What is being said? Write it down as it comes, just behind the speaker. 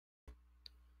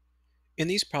In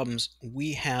these problems,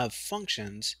 we have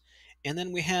functions, and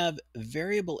then we have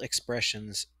variable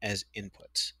expressions as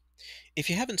inputs. If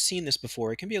you haven't seen this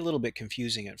before, it can be a little bit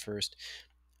confusing at first.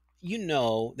 You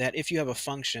know that if you have a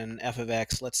function f of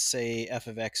x, let's say f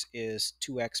of x is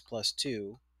 2x plus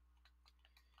 2,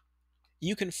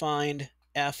 you can find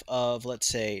f of, let's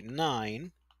say,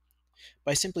 9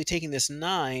 by simply taking this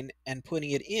 9 and putting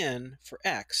it in for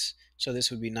x. So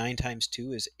this would be 9 times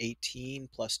 2 is 18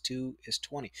 plus 2 is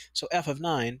 20. So f of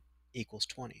 9 equals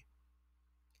 20.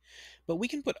 But we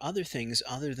can put other things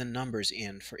other than numbers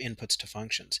in for inputs to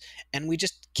functions. And we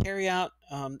just carry out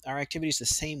our activities the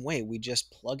same way. We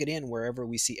just plug it in wherever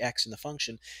we see x in the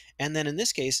function. And then in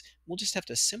this case, we'll just have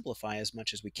to simplify as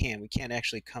much as we can. We can't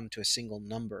actually come to a single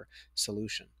number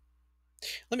solution.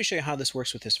 Let me show you how this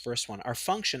works with this first one. Our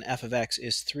function f of x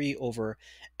is 3 over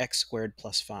x squared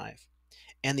plus 5.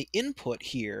 And the input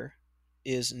here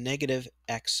is negative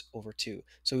x over 2.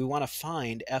 So we want to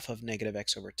find f of negative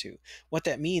x over 2. What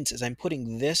that means is I'm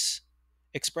putting this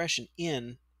expression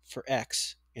in for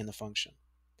x in the function.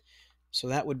 So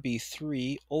that would be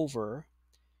 3 over,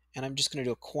 and I'm just going to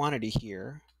do a quantity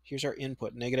here. Here's our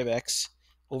input, negative x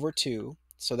over 2.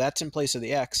 So that's in place of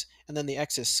the x, and then the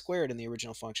x is squared in the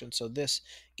original function, so this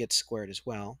gets squared as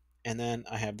well. And then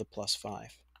I have the plus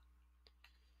 5.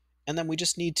 And then we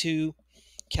just need to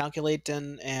calculate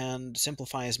and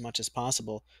simplify as much as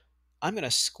possible. I'm going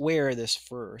to square this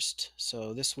first.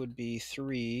 So this would be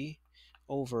 3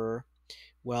 over,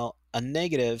 well, a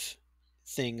negative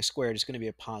thing squared is going to be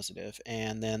a positive,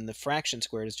 and then the fraction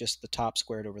squared is just the top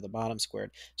squared over the bottom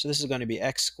squared. So this is going to be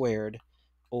x squared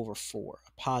over 4,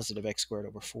 a positive x squared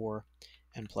over 4,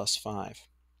 and plus 5.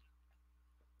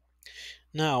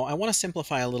 Now, I want to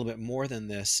simplify a little bit more than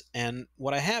this, and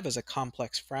what I have is a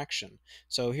complex fraction.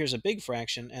 So here's a big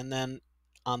fraction, and then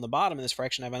on the bottom of this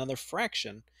fraction I have another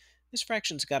fraction. This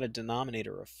fraction's got a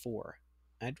denominator of 4.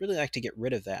 I'd really like to get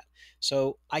rid of that.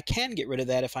 So I can get rid of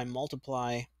that if I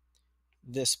multiply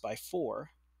this by 4,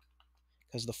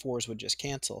 because the 4's would just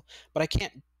cancel. But I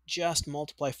can't just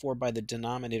multiply 4 by the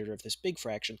denominator of this big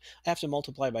fraction. I have to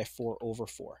multiply by 4 over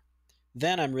 4.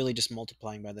 Then I'm really just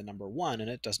multiplying by the number 1, and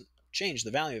it doesn't change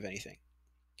the value of anything.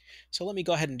 So let me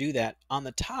go ahead and do that. On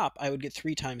the top, I would get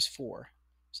 3 times 4,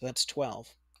 so that's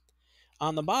 12.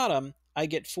 On the bottom, I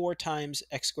get 4 times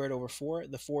x squared over 4.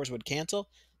 The 4's would cancel.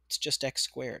 It's just x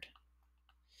squared.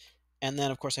 And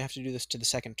then, of course, I have to do this to the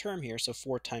second term here, so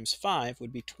 4 times 5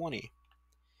 would be 20.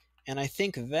 And I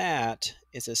think that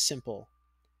is as simple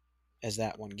as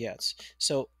that one gets.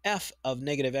 So f of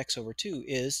negative x over 2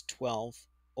 is 12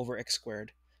 over x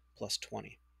squared plus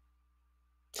 20.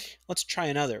 Let's try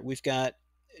another. We've got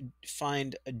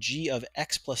find a g of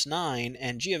x plus 9,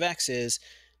 and g of x is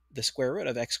the square root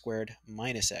of x squared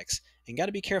minus x. And got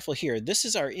to be careful here. This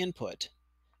is our input,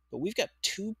 but we've got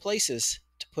 2 places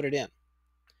to put it in.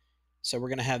 So we're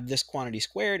going to have this quantity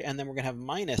squared, and then we're going to have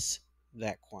minus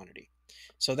that quantity.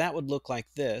 So that would look like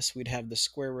this. We'd have the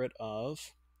square root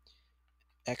of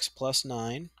x plus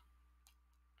 9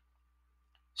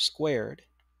 squared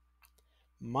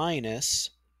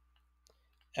minus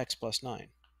x plus 9.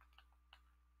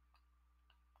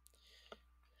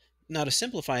 Now to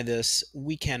simplify this,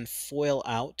 we can FOIL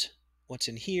out what's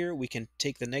in here. We can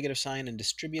take the negative sign and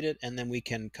distribute it, and then we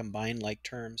can combine like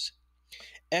terms.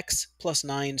 X plus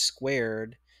 9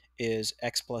 squared is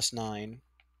x plus 9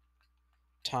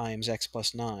 times x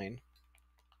plus 9.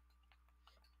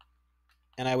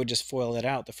 And I would just FOIL it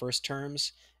out. The first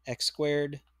term's x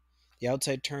squared. The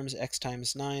outside term's x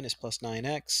times 9 is plus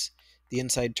 9x. The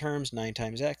inside term's 9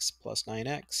 times x plus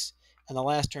 9x. And the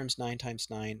last term's 9 times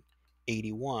 9,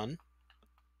 81.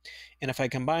 And if I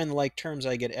combine the like terms,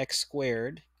 I get x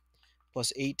squared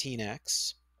plus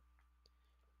 18x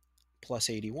plus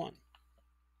 81.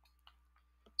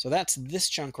 So that's this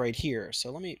chunk right here.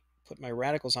 So let me put my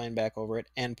radical sign back over it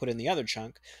and put in the other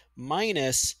chunk,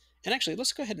 minus, and actually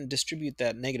let's go ahead and distribute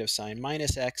that negative sign,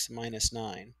 minus x minus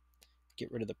 9.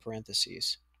 Get rid of the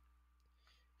parentheses.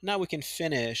 Now we can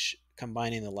finish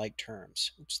combining the like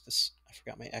terms. Oops, I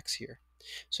forgot my x here.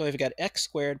 So we've got x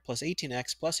squared plus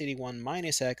 18x plus 81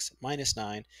 minus x minus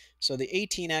 9. So the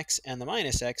 18x and the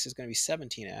minus x is going to be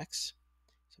 17x.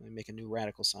 So let me make a new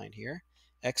radical sign here.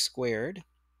 X squared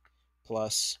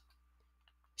plus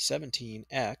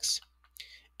 17x.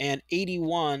 And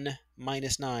 81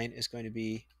 minus 9 is going to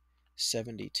be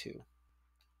 72.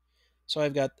 So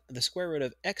I've got the square root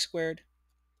of x squared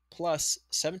plus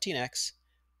 17x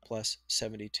plus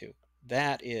 72.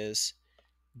 That is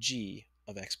g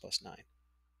of x plus 9.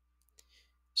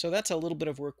 So that's a little bit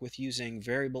of work with using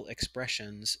variable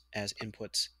expressions as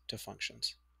inputs to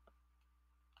functions.